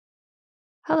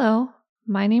Hello,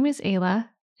 my name is Ayla,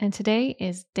 and today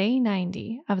is day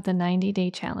 90 of the 90-day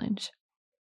challenge.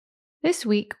 This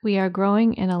week, we are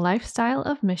growing in a lifestyle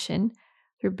of mission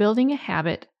through building a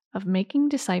habit of making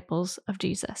disciples of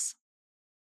Jesus.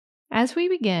 As we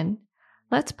begin,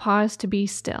 let's pause to be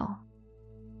still,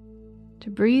 to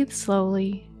breathe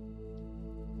slowly,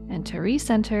 and to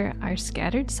recenter our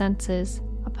scattered senses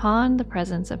upon the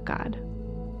presence of God.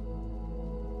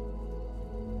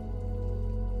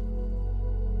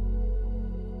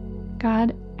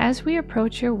 God, as we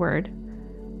approach your word,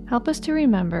 help us to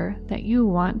remember that you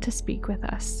want to speak with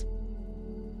us.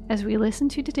 As we listen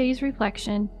to today's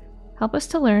reflection, help us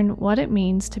to learn what it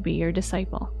means to be your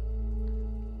disciple.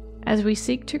 As we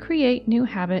seek to create new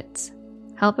habits,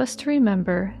 help us to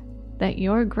remember that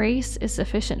your grace is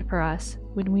sufficient for us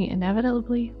when we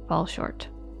inevitably fall short.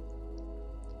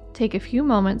 Take a few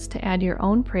moments to add your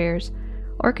own prayers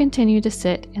or continue to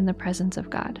sit in the presence of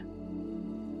God.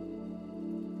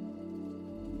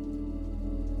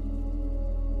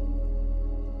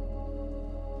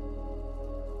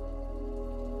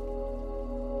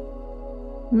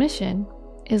 Mission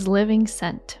is living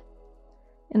sent.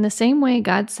 In the same way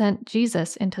God sent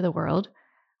Jesus into the world,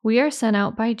 we are sent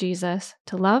out by Jesus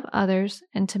to love others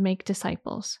and to make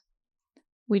disciples.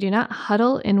 We do not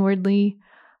huddle inwardly,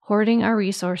 hoarding our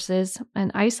resources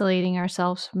and isolating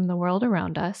ourselves from the world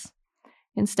around us.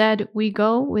 Instead, we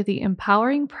go with the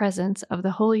empowering presence of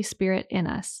the Holy Spirit in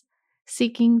us,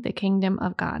 seeking the kingdom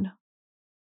of God.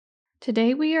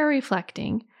 Today we are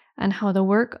reflecting on how the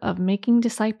work of making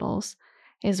disciples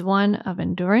is one of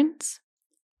endurance,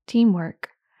 teamwork,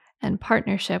 and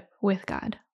partnership with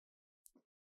God.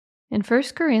 In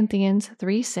 1 Corinthians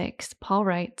 3:6, Paul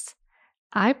writes,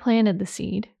 "I planted the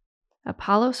seed,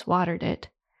 Apollos watered it,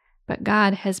 but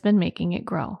God has been making it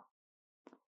grow."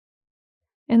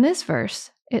 In this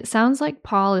verse, it sounds like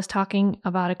Paul is talking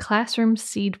about a classroom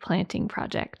seed planting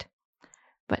project.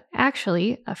 But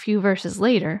actually, a few verses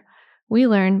later, we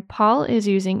learn Paul is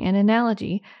using an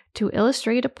analogy to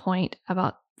illustrate a point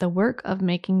about the work of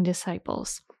making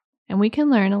disciples, and we can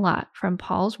learn a lot from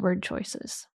Paul's word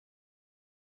choices.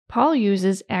 Paul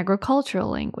uses agricultural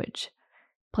language,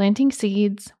 planting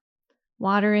seeds,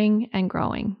 watering, and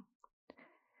growing.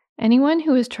 Anyone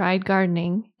who has tried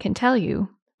gardening can tell you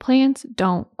plants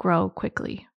don't grow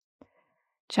quickly.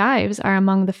 Chives are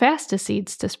among the fastest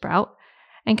seeds to sprout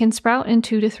and can sprout in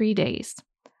 2 to 3 days,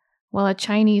 while a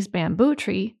Chinese bamboo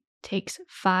tree takes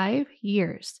 5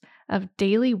 years of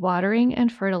daily watering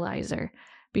and fertilizer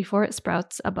before it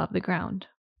sprouts above the ground.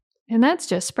 And that's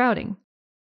just sprouting.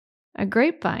 A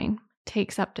grapevine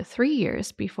takes up to 3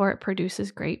 years before it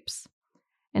produces grapes,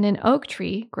 and an oak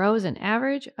tree grows an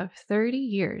average of 30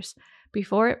 years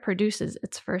before it produces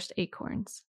its first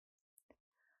acorns.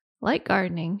 Like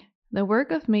gardening, the work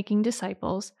of making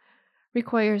disciples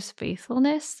requires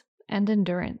faithfulness and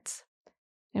endurance,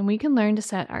 and we can learn to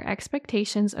set our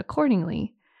expectations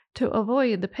accordingly to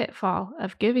avoid the pitfall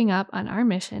of giving up on our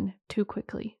mission too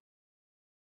quickly.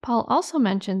 Paul also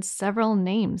mentions several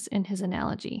names in his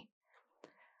analogy.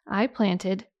 I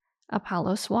planted,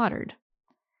 Apollos watered.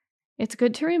 It's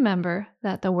good to remember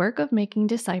that the work of making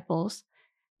disciples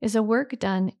is a work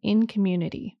done in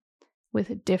community,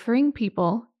 with differing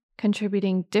people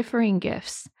contributing differing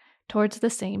gifts towards the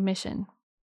same mission.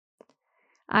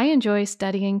 I enjoy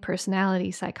studying personality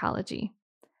psychology.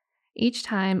 Each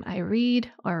time I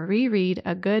read or reread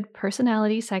a good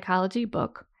personality psychology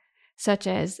book, such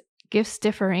as Gifts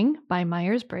Differing by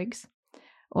Myers-Briggs,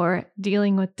 or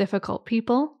Dealing with Difficult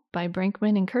People by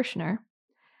Brinkman and Kirshner,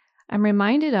 I'm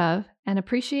reminded of and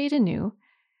appreciate anew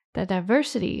the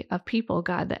diversity of people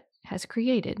God has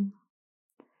created.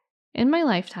 In my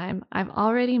lifetime, I've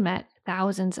already met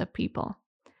thousands of people.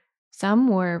 Some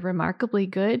were remarkably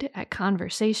good at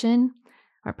conversation,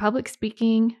 or public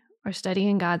speaking, or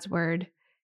studying God's Word.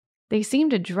 They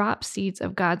seemed to drop seeds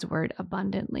of God's Word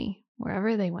abundantly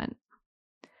wherever they went.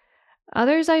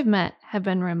 Others I've met have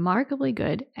been remarkably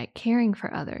good at caring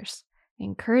for others,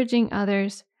 encouraging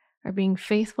others, or being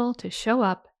faithful to show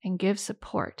up and give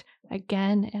support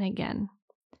again and again.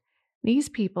 These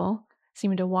people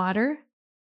seem to water,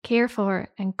 care for,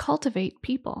 and cultivate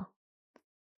people.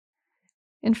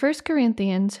 In 1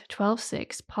 Corinthians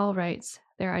 12:6, Paul writes,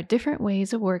 "There are different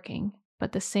ways of working,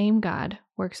 but the same God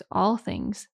works all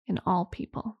things in all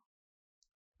people."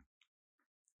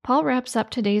 Paul wraps up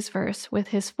today's verse with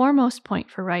his foremost point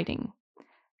for writing.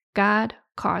 God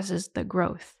causes the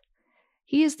growth.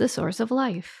 He is the source of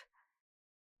life.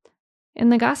 In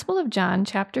the Gospel of John,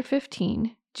 chapter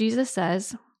 15, Jesus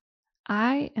says,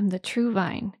 "I am the true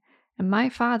vine, and my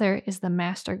Father is the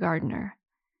master gardener."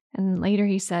 And later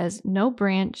he says, "No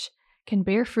branch can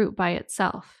bear fruit by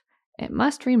itself. It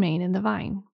must remain in the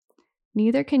vine.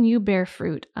 Neither can you bear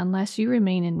fruit unless you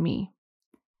remain in me.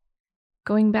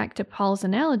 Going back to Paul's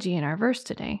analogy in our verse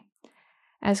today,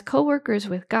 as co-workers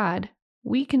with God,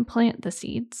 we can plant the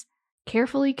seeds,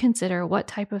 carefully consider what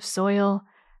type of soil,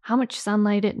 how much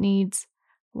sunlight it needs,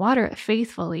 water it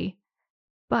faithfully,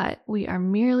 but we are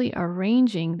merely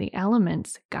arranging the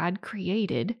elements God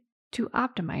created to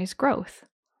optimize growth.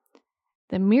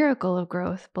 The miracle of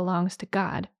growth belongs to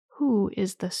God, who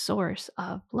is the source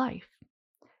of life.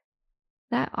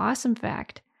 That awesome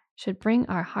fact should bring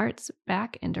our hearts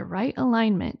back into right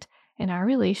alignment in our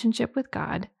relationship with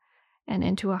God and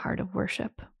into a heart of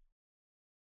worship.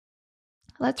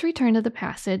 Let's return to the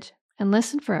passage and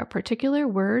listen for a particular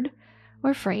word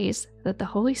or phrase that the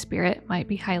Holy Spirit might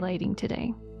be highlighting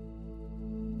today.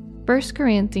 1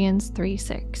 Corinthians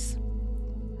 3:6.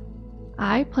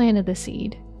 I planted the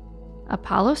seed,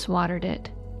 Apollos watered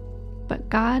it, but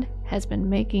God has been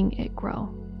making it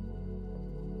grow.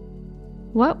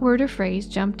 What word or phrase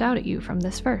jumped out at you from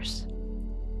this verse?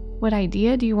 What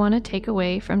idea do you want to take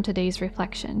away from today's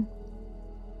reflection?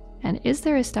 And is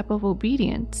there a step of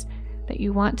obedience that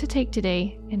you want to take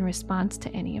today in response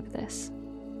to any of this?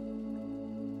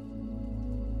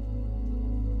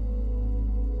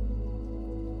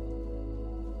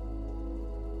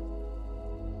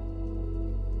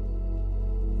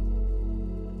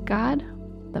 God,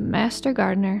 the Master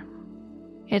Gardener,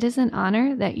 it is an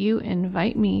honor that you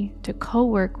invite me to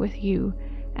co-work with you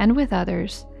and with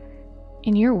others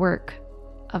in your work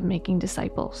of making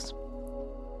disciples.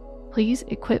 Please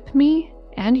equip me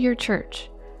and your church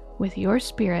with your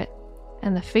spirit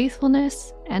and the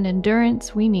faithfulness and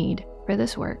endurance we need for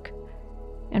this work,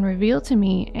 and reveal to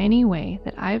me any way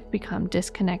that I've become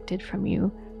disconnected from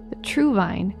you, the true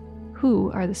vine, who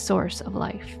are the source of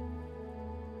life.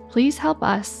 Please help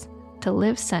us to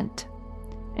live sent,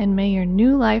 and may your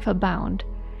new life abound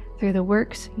through the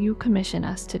works you commission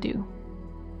us to do.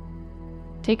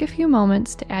 Take a few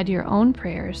moments to add your own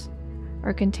prayers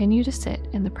or continue to sit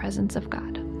in the presence of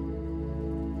God.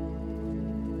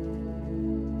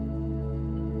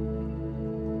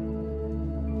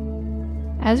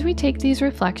 As we take these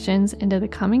reflections into the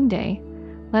coming day,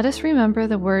 let us remember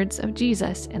the words of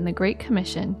Jesus in the Great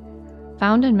Commission,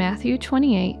 found in Matthew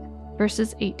 28,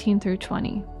 verses 18 through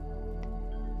 20.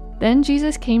 Then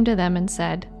Jesus came to them and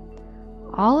said,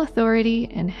 All authority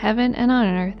in heaven and on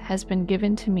earth has been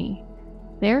given to me.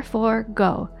 Therefore,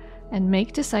 go and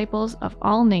make disciples of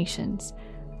all nations,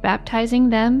 baptizing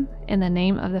them in the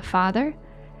name of the Father,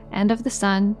 and of the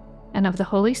Son, and of the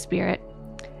Holy Spirit,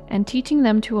 and teaching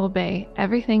them to obey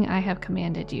everything I have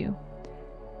commanded you.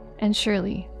 And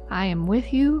surely I am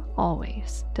with you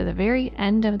always, to the very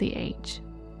end of the age.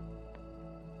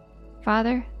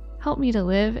 Father, help me to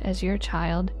live as your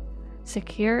child,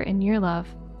 secure in your love.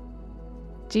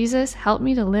 Jesus, help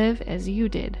me to live as you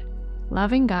did,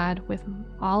 loving God with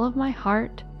all of my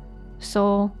heart,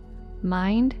 soul,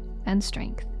 mind, and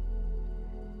strength.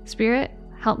 Spirit,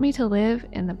 help me to live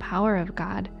in the power of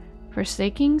God,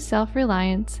 forsaking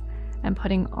self-reliance and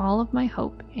putting all of my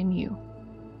hope in you.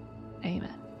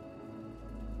 Amen.